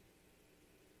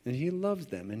 And he loves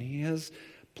them and he has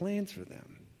plans for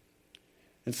them.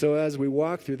 And so as we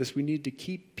walk through this, we need to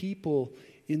keep people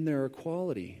in their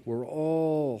equality. We're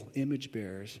all image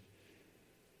bearers.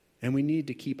 And we need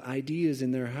to keep ideas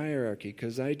in their hierarchy,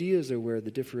 because ideas are where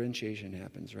the differentiation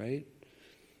happens, right?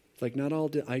 It's like not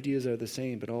all ideas are the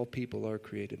same, but all people are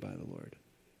created by the Lord.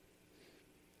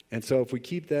 And so if we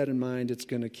keep that in mind, it's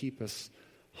going to keep us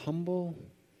humble.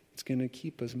 It's going to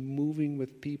keep us moving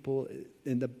with people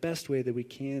in the best way that we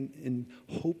can, in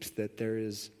hopes that there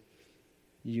is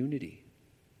unity.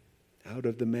 Out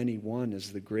of the many, one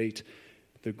is the great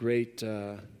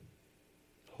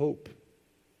hope.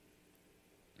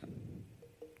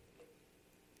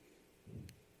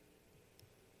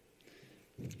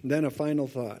 Then a final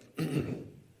thought.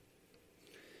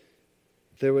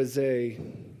 There was a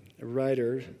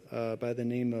writer by the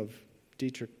name of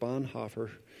Dietrich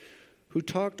Bonhoeffer who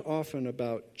talked often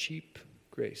about cheap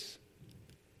grace.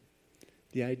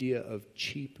 The idea of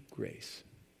cheap grace.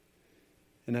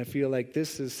 And I feel like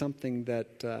this is something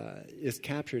that is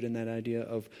captured in that idea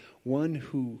of one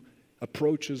who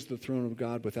approaches the throne of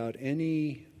God without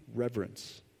any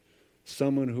reverence.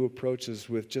 Someone who approaches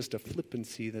with just a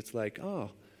flippancy that's like, oh,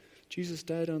 Jesus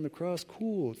died on the cross,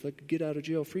 cool. It's like a get out of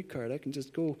jail free card. I can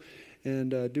just go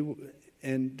and do.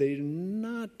 And they're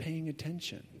not paying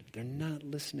attention. They're not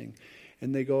listening.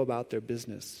 And they go about their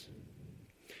business.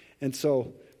 And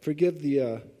so, forgive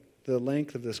the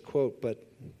length of this quote, but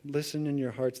listen in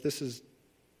your hearts. This is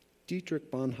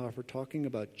Dietrich Bonhoeffer talking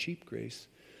about cheap grace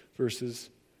versus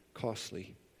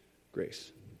costly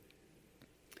grace.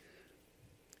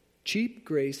 Cheap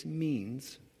grace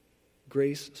means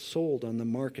grace sold on the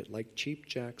market like Cheap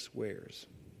Jack's wares.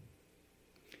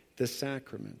 The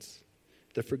sacraments,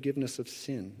 the forgiveness of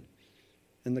sin,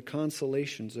 and the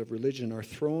consolations of religion are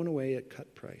thrown away at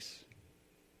cut price.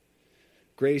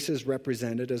 Grace is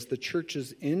represented as the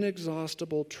church's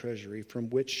inexhaustible treasury from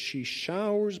which she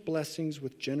showers blessings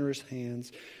with generous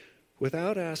hands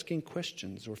without asking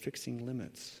questions or fixing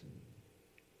limits.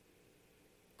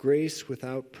 Grace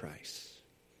without price.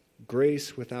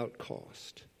 Grace without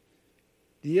cost.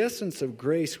 The essence of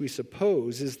grace, we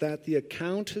suppose, is that the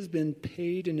account has been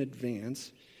paid in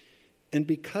advance, and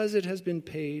because it has been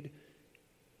paid,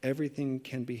 everything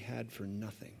can be had for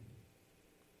nothing.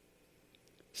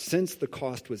 Since the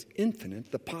cost was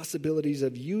infinite, the possibilities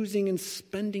of using and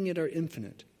spending it are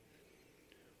infinite.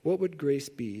 What would grace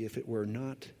be if it were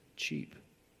not cheap?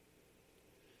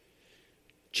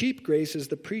 Cheap grace is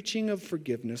the preaching of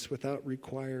forgiveness without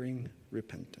requiring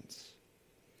repentance.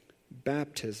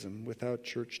 Baptism without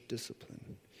church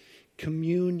discipline.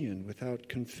 Communion without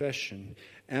confession.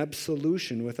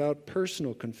 Absolution without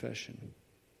personal confession.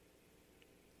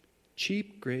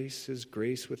 Cheap grace is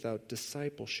grace without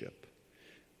discipleship.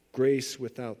 Grace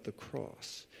without the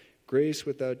cross. Grace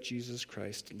without Jesus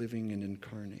Christ living and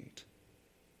incarnate.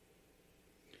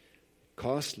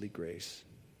 Costly grace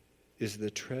is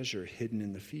the treasure hidden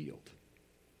in the field.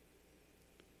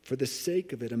 For the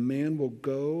sake of it, a man will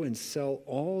go and sell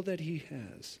all that he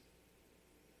has.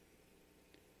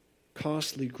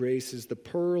 Costly grace is the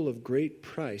pearl of great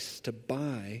price to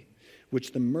buy,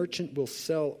 which the merchant will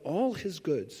sell all his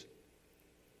goods.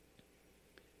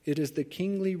 It is the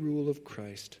kingly rule of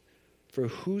Christ, for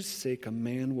whose sake a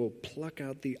man will pluck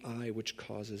out the eye which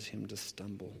causes him to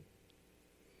stumble.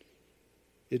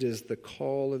 It is the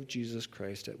call of Jesus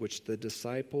Christ at which the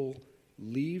disciple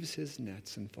leaves his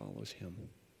nets and follows him.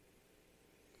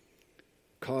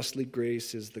 Costly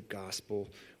grace is the gospel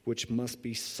which must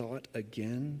be sought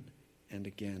again and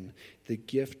again. The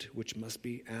gift which must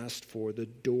be asked for, the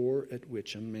door at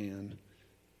which a man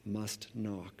must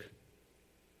knock.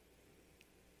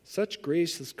 Such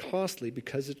grace is costly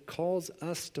because it calls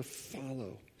us to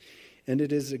follow. And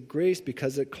it is a grace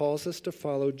because it calls us to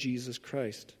follow Jesus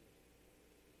Christ.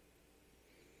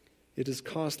 It is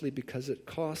costly because it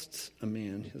costs a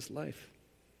man his life.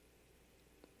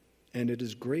 And it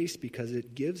is grace because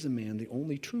it gives a man the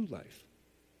only true life.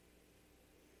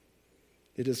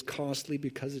 It is costly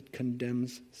because it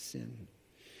condemns sin.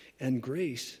 And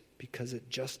grace because it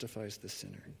justifies the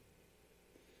sinner.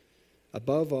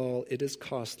 Above all, it is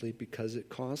costly because it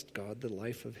cost God the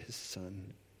life of his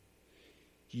Son.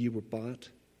 Ye were bought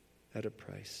at a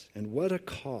price. And what a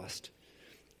cost!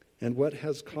 And what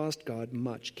has cost God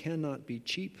much cannot be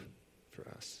cheap for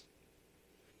us.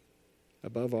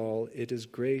 Above all, it is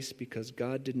grace because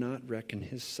God did not reckon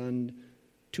his Son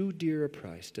too dear a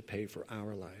price to pay for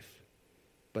our life,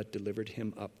 but delivered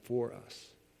him up for us.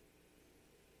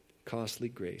 Costly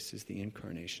grace is the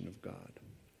incarnation of God.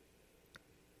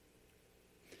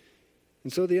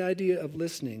 And so the idea of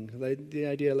listening, the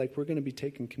idea, like we're going to be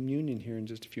taking communion here in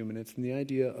just a few minutes, and the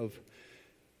idea of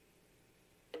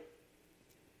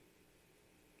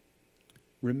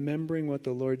remembering what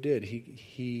the Lord did.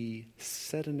 He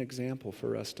set an example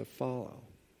for us to follow.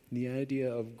 The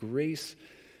idea of grace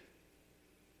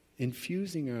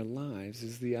infusing our lives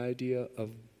is the idea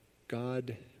of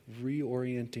God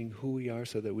reorienting who we are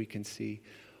so that we can see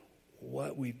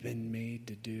what we've been made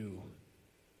to do.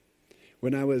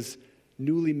 When I was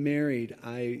newly married,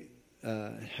 I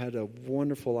had a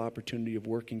wonderful opportunity of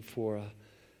working for a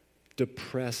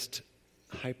depressed,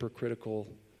 hypercritical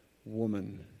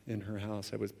woman in her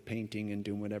house. I was painting and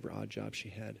doing whatever odd job she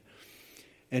had.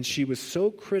 And she was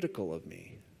so critical of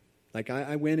me. Like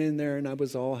I went in there and I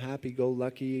was all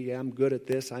happy-go-lucky. Yeah, I'm good at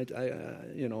this. I'm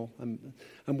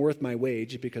worth my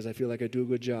wage because I feel like I do a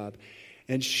good job.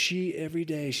 And she, every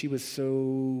day, she was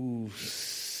so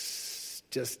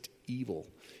just evil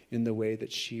in the way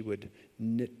that she would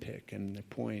nitpick and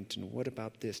point. And what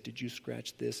about this? Did you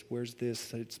scratch this? Where's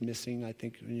this? It's missing, I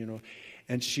think,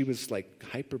 And she was like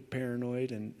hyper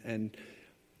paranoid. And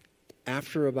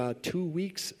after about 2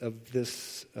 weeks of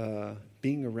this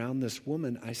being around this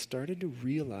woman, I started to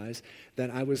realize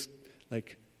that I was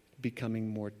like becoming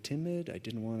more timid. I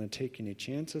didn't want to take any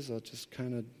chances. I'll just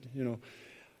kind of,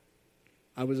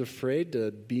 I was afraid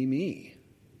to be me.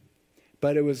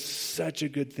 But it was such a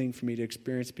good thing for me to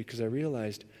experience because I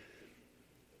realized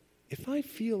if I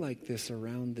feel like this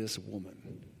around this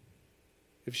woman,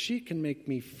 if she can make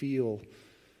me feel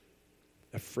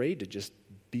afraid to just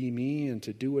be me and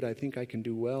to do what I think I can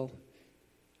do well,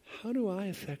 how do I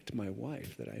affect my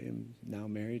wife that I am now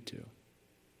married to?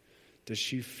 Does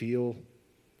she feel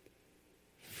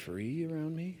free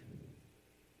around me?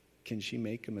 Can she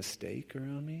make a mistake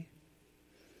around me?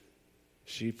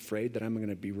 Is she afraid that I'm going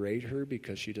to berate her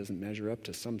because she doesn't measure up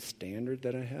to some standard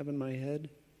that I have in my head?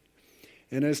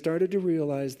 And I started to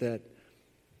realize that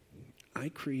I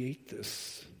create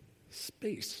this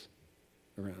space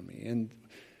around me.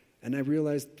 And I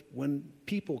realized when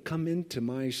people come into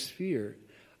my sphere,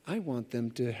 I want them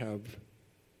to have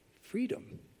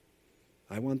freedom.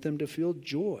 I want them to feel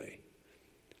joy.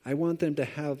 I want them to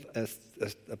have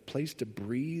a place to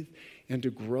breathe and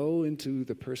to grow into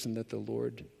the person that the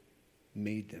Lord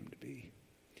made them to be.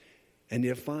 And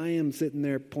if I am sitting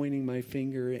there pointing my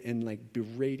finger and like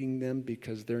berating them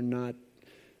because they're not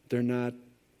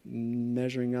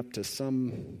measuring up to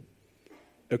some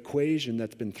equation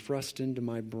that's been thrust into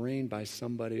my brain by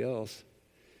somebody else,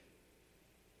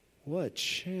 what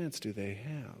chance do they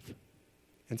have?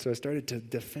 And so I started to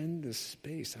defend this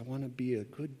space. I want to be a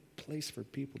good place for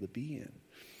people to be in.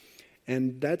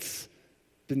 And that's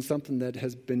been something that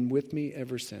has been with me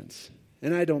ever since.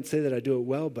 And I don't say that I do it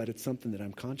well, but it's something that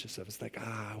I'm conscious of. It's like,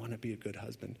 I want to be a good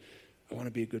husband. I want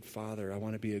to be a good father. I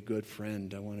want to be a good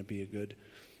friend. I want to be a good,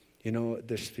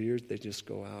 the spheres, they just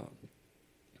go out.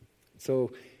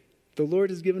 So the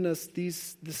Lord has given us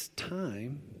this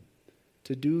time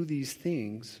to do these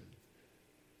things.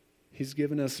 He's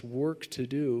given us work to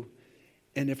do.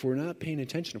 And if we're not paying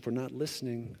attention, if we're not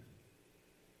listening,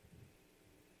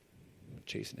 we're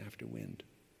chasing after wind.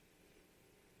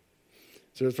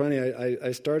 So it's funny,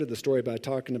 I started the story by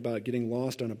talking about getting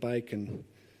lost on a bike, and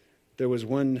there was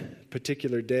one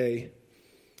particular day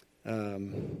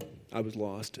I was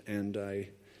lost, and I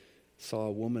saw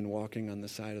a woman walking on the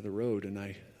side of the road, and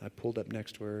I pulled up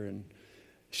next to her, and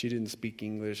she didn't speak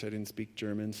English, I didn't speak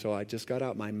German, so I just got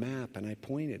out my map, and I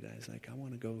pointed. I was like, I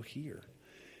want to go here.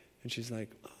 And she's like,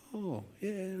 oh,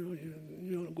 yeah,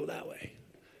 you want to go that way.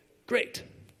 Great,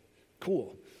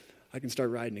 cool. I can start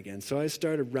riding again. So I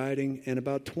started riding, and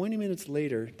about 20 minutes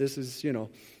later, this is,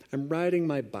 I'm riding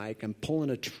my bike. I'm pulling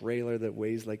a trailer that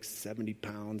weighs like 70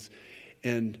 pounds.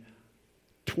 And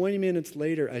 20 minutes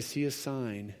later, I see a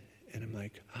sign, and I'm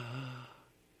like,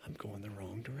 I'm going the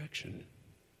wrong direction.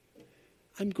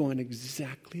 I'm going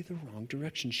exactly the wrong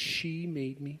direction. She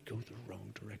made me go the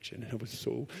wrong direction. And I was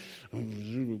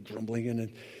grumbling.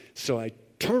 And so I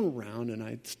turn around and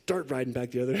I start riding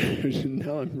back the other direction.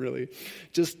 Now I'm really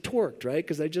just torqued, right?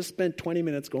 Because I just spent 20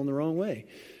 minutes going the wrong way,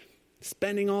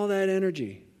 spending all that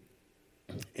energy.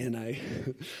 And I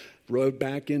rode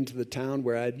back into the town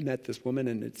where I'd met this woman,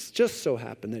 and it's just so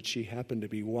happened that she happened to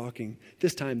be walking,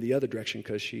 this time the other direction,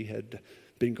 because she had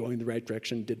been going the right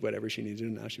direction, did whatever she needed to do,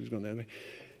 and now she was going the other way.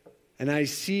 And I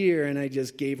see her, and I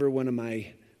just gave her one of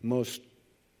my most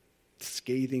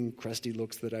scathing, crusty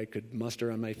looks that I could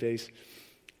muster on my face.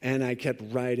 And I kept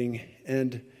riding.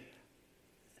 And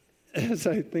as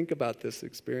I think about this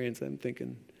experience, I'm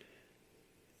thinking,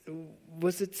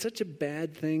 was it such a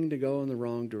bad thing to go in the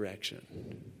wrong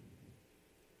direction?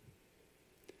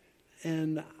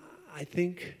 And I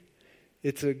think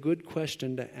it's a good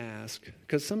question to ask,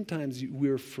 because sometimes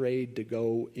we're afraid to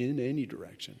go in any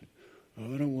direction.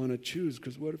 Oh, I don't want to choose,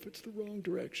 because what if it's the wrong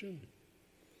direction?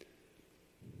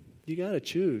 You got to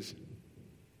choose.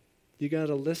 You got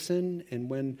to listen, and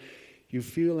when you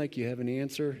feel like you have an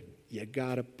answer, you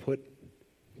got to put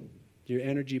your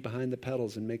energy behind the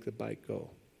pedals and make the bike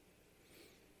go.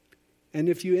 And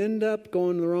if you end up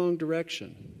going the wrong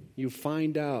direction, you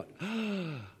find out,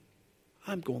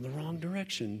 I'm going the wrong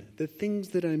direction. The things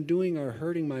that I'm doing are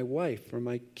hurting my wife or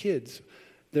my kids.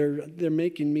 They're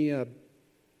making me a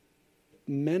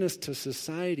menace to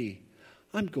society.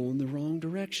 I'm going the wrong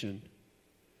direction.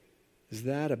 Is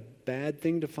that a bad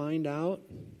thing to find out?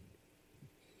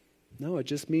 No, it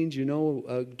just means you know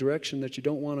a direction that you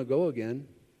don't want to go again.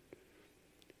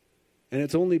 And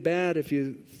it's only bad if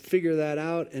you figure that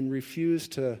out and refuse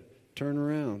to turn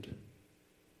around.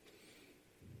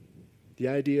 The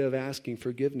idea of asking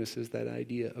forgiveness is that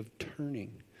idea of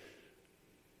turning,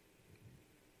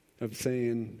 of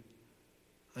saying,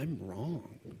 I'm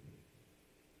wrong.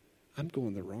 I'm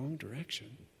going the wrong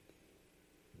direction.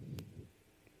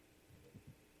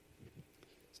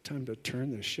 It's time to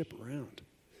turn the ship around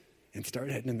and start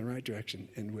heading in the right direction,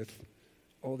 and with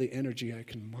all the energy I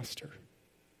can muster.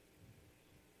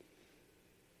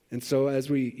 And so as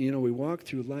we walk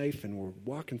through life and we're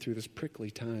walking through this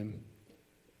prickly time,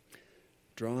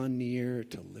 draw near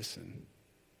to listen.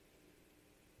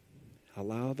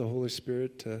 Allow the Holy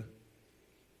Spirit to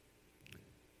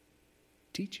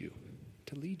teach you,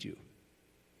 to lead you.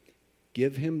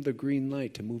 Give him the green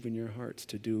light to move in your hearts,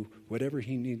 to do whatever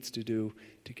he needs to do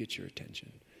to get your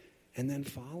attention. And then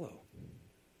follow.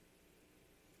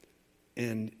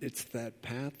 And it's that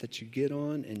path that you get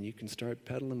on, and you can start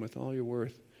pedaling with all your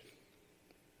worth.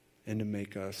 And to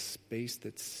make a space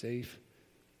that's safe,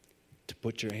 to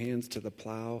put your hands to the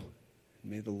plow.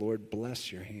 May the Lord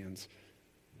bless your hands.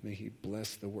 May he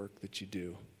bless the work that you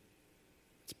do.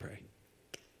 Let's pray.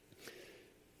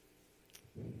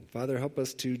 Father, help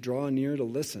us to draw near to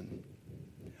listen.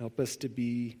 Help us to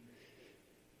be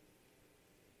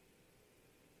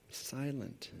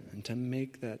silent and to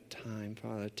make that time,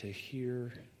 Father, to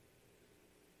hear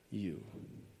you.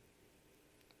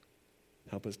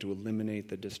 Help us to eliminate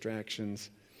the distractions,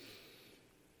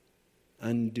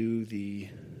 undo these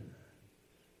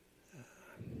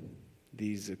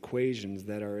equations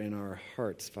that are in our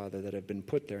hearts, Father, that have been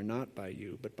put there not by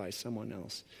you, but by someone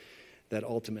else, that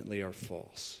ultimately are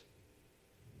false.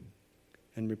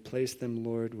 And replace them,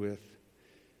 Lord, with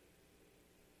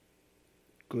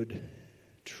good,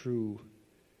 true,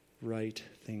 right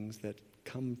things that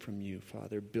come from you,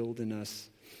 Father. Build in us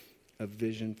a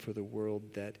vision for the world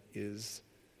that is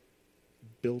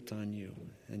built on you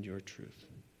and your truth.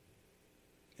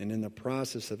 And in the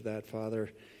process of that,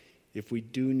 Father, if we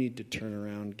do need to turn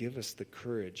around, give us the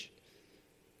courage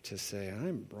to say,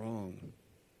 I'm wrong.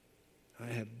 I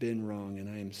have been wrong and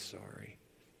I am sorry.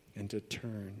 And to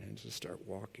turn and to start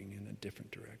walking in a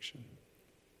different direction.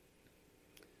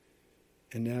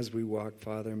 And as we walk,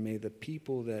 Father, may the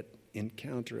people that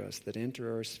encounter us, that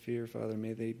enter our sphere, Father,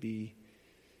 may they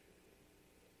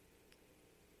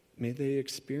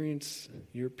experience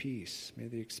your peace. May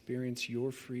they experience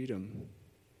your freedom.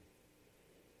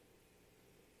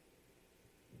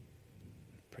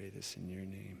 I pray this in your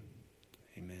name.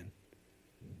 Amen.